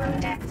 maximum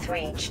depth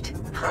reached.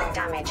 Hull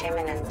damage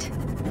imminent.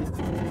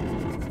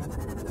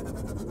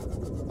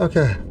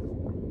 Okay.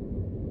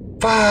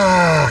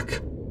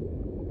 Fuck!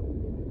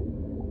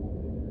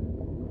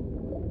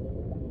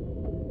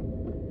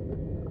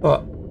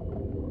 What?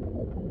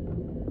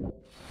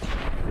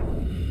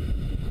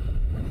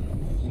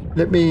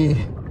 Let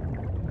me...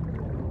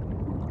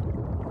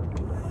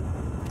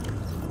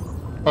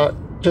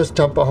 just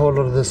dump a whole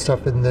lot of this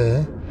stuff in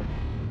there.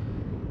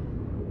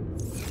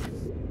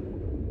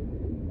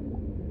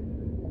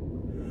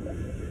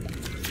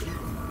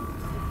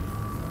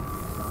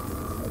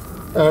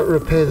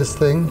 Repair this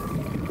thing.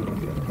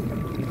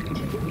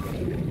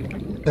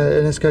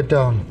 And let's go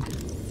down.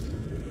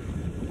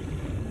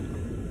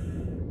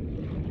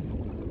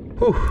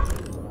 Whew.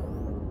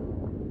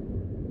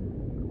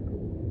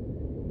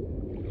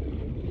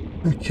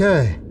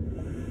 Okay.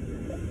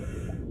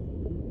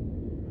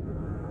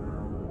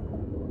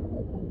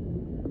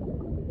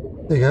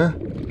 There you go.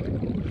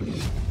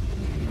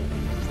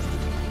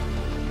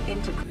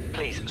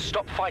 Please,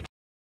 stop fighting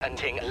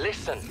and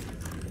listen.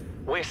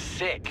 We're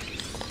sick.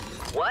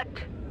 What?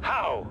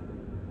 How?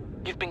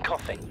 You've been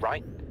coughing,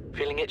 right?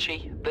 Feeling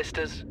itchy?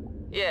 Blisters?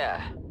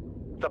 Yeah.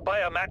 The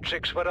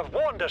biometrics would have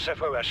warned us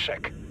if we were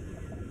sick.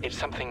 It's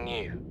something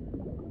new.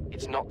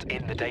 It's not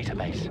in the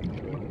database.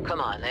 Come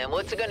on, then.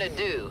 What's it gonna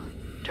do?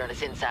 Turn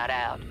us inside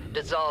out?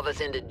 Dissolve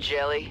us into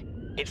jelly?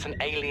 It's an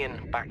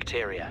alien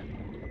bacteria.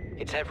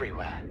 It's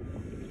everywhere.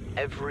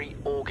 Every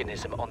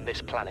organism on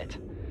this planet.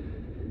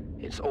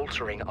 It's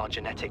altering our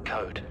genetic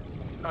code.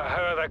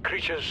 How are the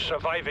creatures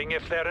surviving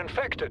if they're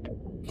infected?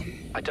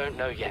 I don't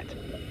know yet.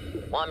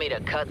 Want me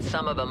to cut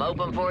some of them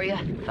open for you?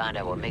 Find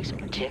out what makes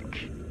them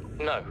tick?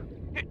 No.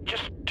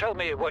 Just tell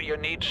me what you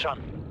need,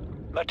 son.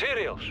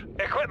 Materials,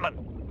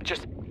 equipment.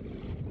 Just...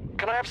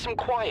 Can I have some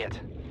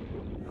quiet?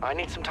 I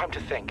need some time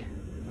to think.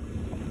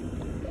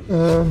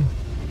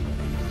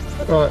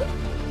 Right.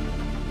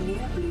 New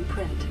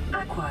blueprint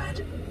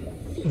acquired.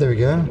 There we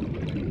go.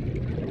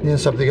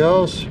 Here's something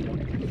else.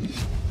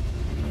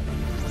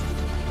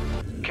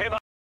 Came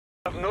out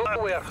of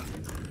nowhere.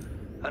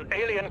 An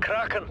alien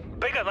kraken,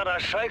 bigger than a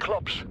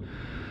cyclops.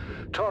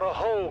 Tore a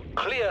hole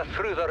clear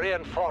through the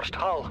reinforced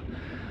hull.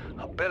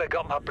 I barely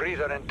got my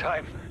breather in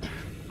time.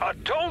 I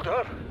told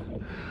her.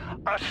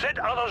 I said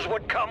others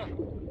would come.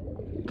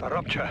 The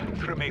rupture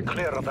threw me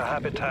clear of the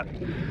habitat.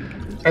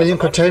 Alien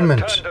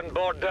containment. Turned and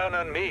bore down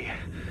on me.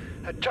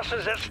 Just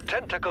as its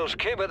tentacles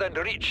came within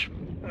reach,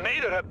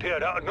 Maida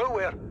appeared out of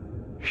nowhere.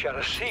 She had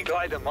a sea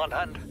glide in one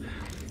hand,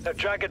 a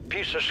jagged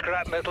piece of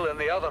scrap metal in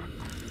the other.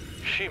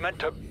 She meant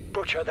to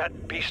butcher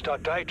that beast or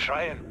die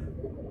trying.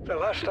 The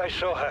last I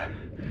saw her,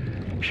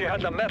 she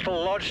had the metal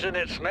lodged in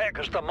its neck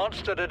as the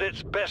monster did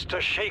its best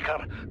to shake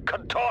her,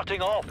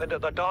 contorting off into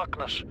the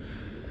darkness.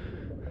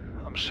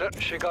 I'm certain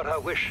she got her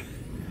wish,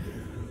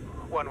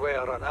 one way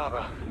or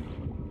another.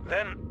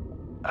 Then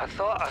I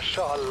thought I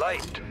saw a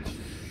light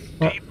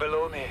deep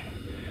below me.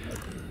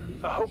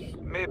 I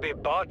hoped maybe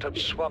Bart had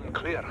swum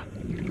clear.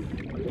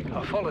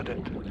 I followed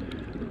it.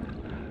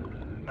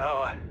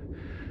 Now I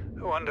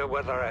wonder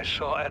whether I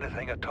saw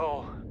anything at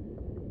all.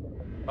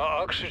 My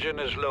oxygen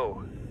is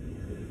low.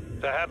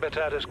 The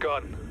habitat is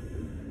gone.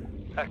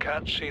 I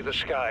can't see the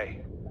sky.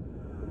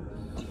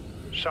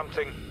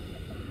 Something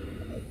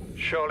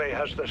surely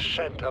has the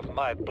scent of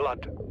my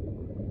blood.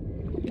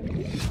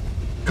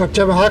 God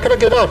damn it, how can I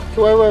get out?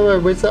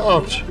 Wait, where's the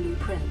out?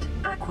 Blueprint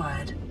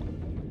acquired.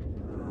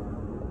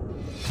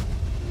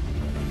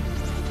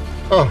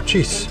 Oh,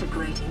 jeez.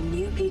 Integrating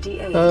new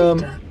PDA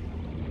data.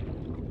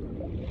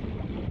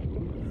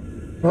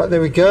 Right,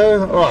 there we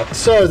go. Alright,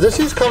 so this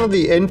is kind of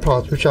the end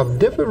part, which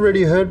I've never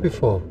really heard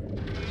before.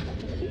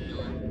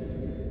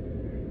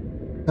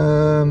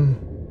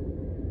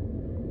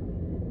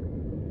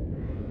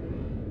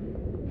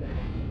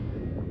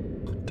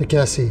 The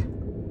gassy.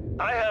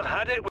 I have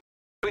had it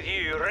with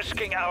you,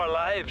 risking our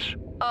lives.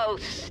 Oh,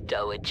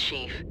 stow it,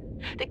 Chief.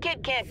 The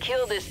kid can't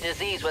kill this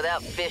disease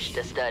without fish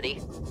to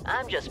study.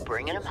 I'm just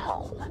bringing him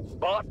home.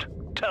 But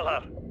tell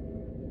her.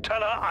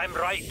 Tell her I'm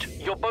right.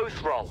 You're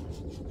both wrong.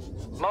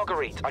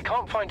 Marguerite, I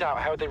can't find out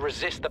how they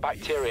resist the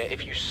bacteria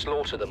if you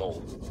slaughter them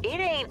all.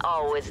 It ain't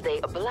always they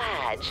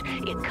oblige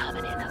in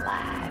coming in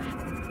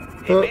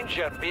alive. It means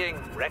you're being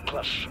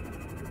reckless.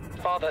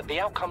 Father, the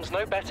outcome's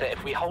no better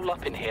if we hole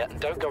up in here and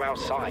don't go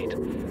outside.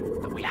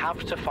 But we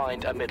have to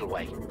find a middle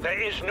way.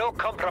 There is no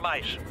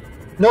compromise.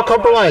 No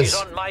compromise.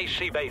 He's on my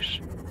sea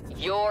base.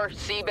 Your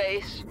sea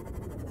base?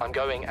 I'm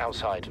going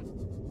outside.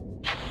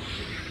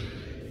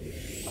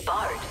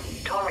 Bard,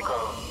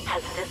 Torgal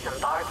has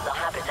disembarked the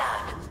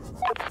habitat.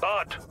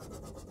 Bart,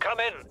 come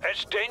in.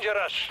 It's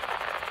dangerous.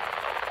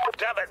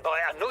 Damn it, boy.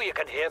 I know you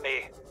can hear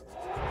me.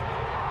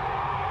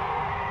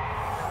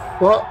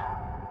 What?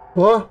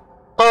 What?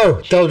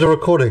 Oh, that was a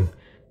recording.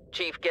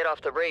 Chief, get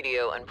off the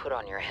radio and put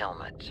on your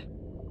helmet.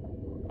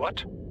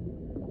 What?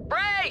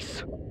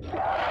 Brace!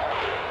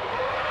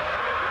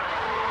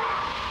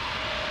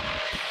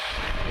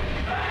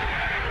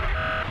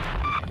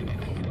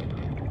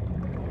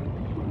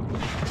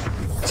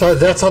 So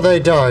that's how they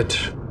died.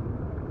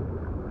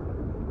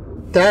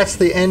 That's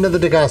the end of the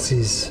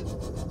Degassis.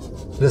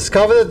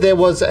 Discovered that there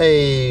was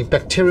a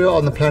bacteria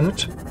on the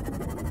planet.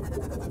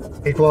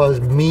 It was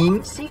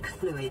mean. Seek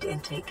fluid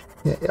intake.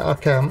 Yeah,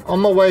 okay, I'm on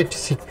my way to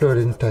seek fluid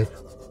intake.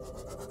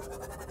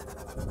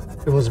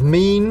 It was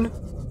mean.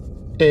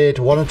 It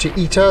wanted to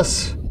eat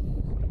us.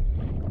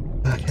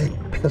 Okay,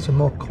 pick up some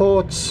more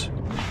quartz.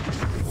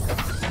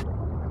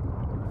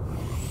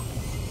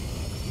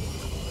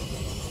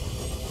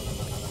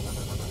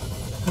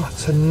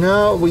 So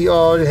now we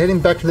are heading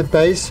back to the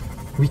base.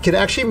 We can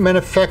actually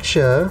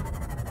manufacture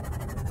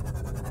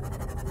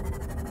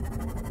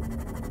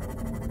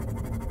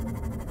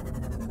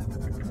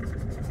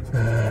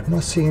I'm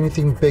not seeing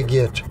anything big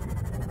yet.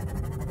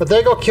 But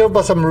they got killed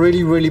by some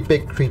really, really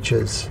big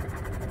creatures.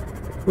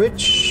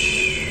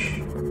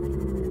 Which...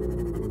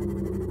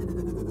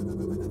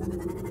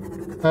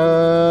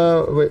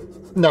 wait.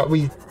 No,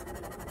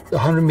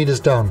 100 meters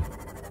down.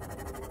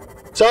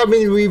 So, I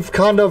mean, we've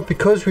kind of...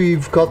 Because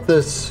we've got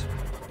this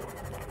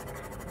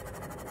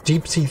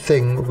deep sea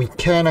thing, we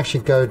can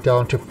actually go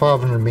down to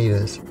 500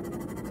 meters.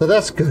 So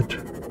that's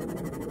good.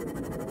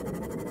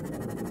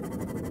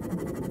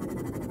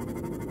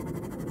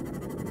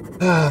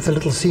 Ah, the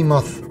little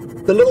SeaMoth.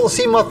 The little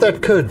SeaMoth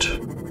that could.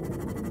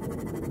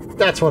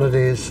 That's what it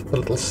is. The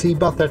little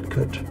SeaMoth that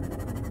could.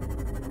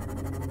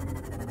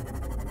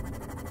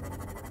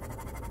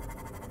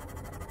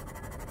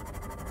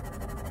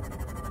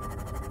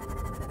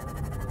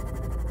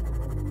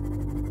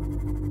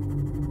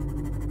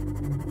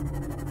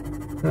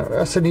 Now, I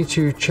also need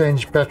to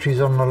change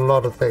batteries on a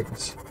lot of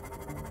things.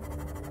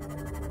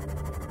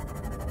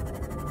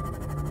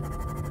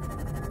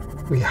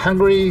 We're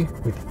hungry,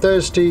 we're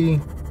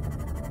thirsty.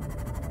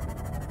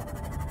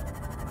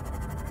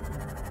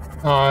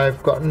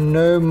 I've got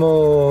no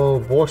more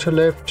water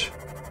left.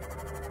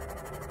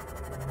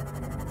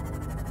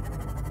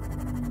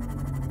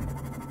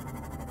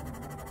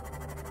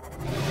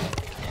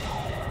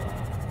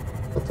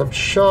 Got some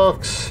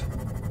sharks.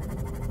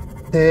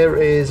 There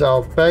is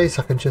our base.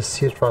 I can just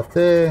see it right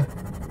there.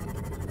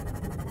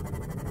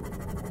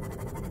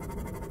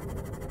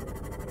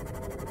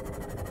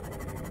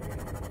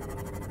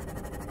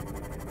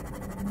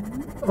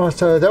 Oh,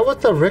 so that was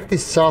directly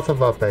south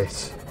of our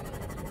base.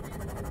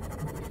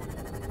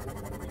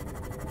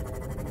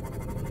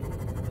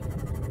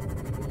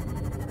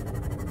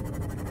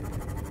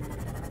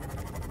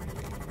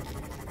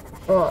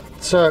 Alright,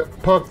 so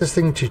park this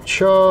thing to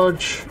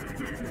charge.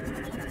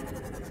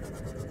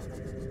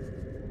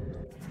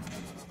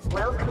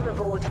 Welcome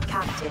aboard,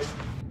 Captain.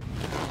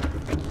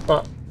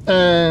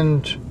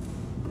 And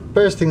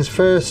first things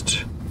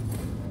first,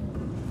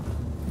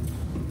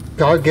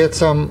 gotta get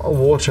some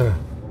water.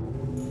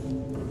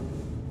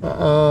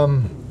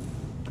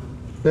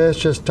 Let's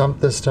just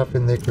dump this stuff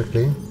in there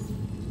quickly.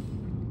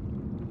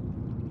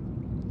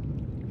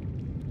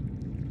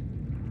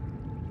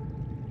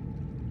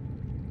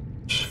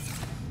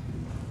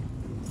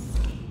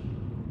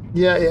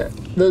 Yeah,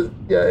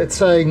 it's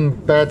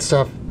saying bad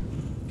stuff.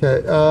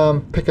 Okay,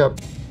 pick up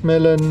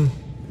melon.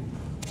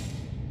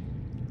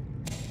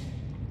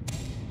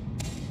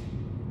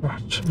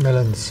 Right,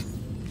 melons.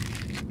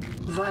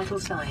 Vital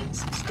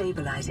signs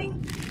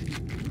stabilizing.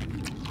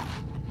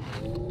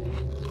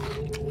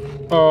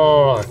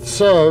 Alright,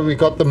 so we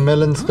got the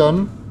melons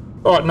done.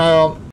 Alright, now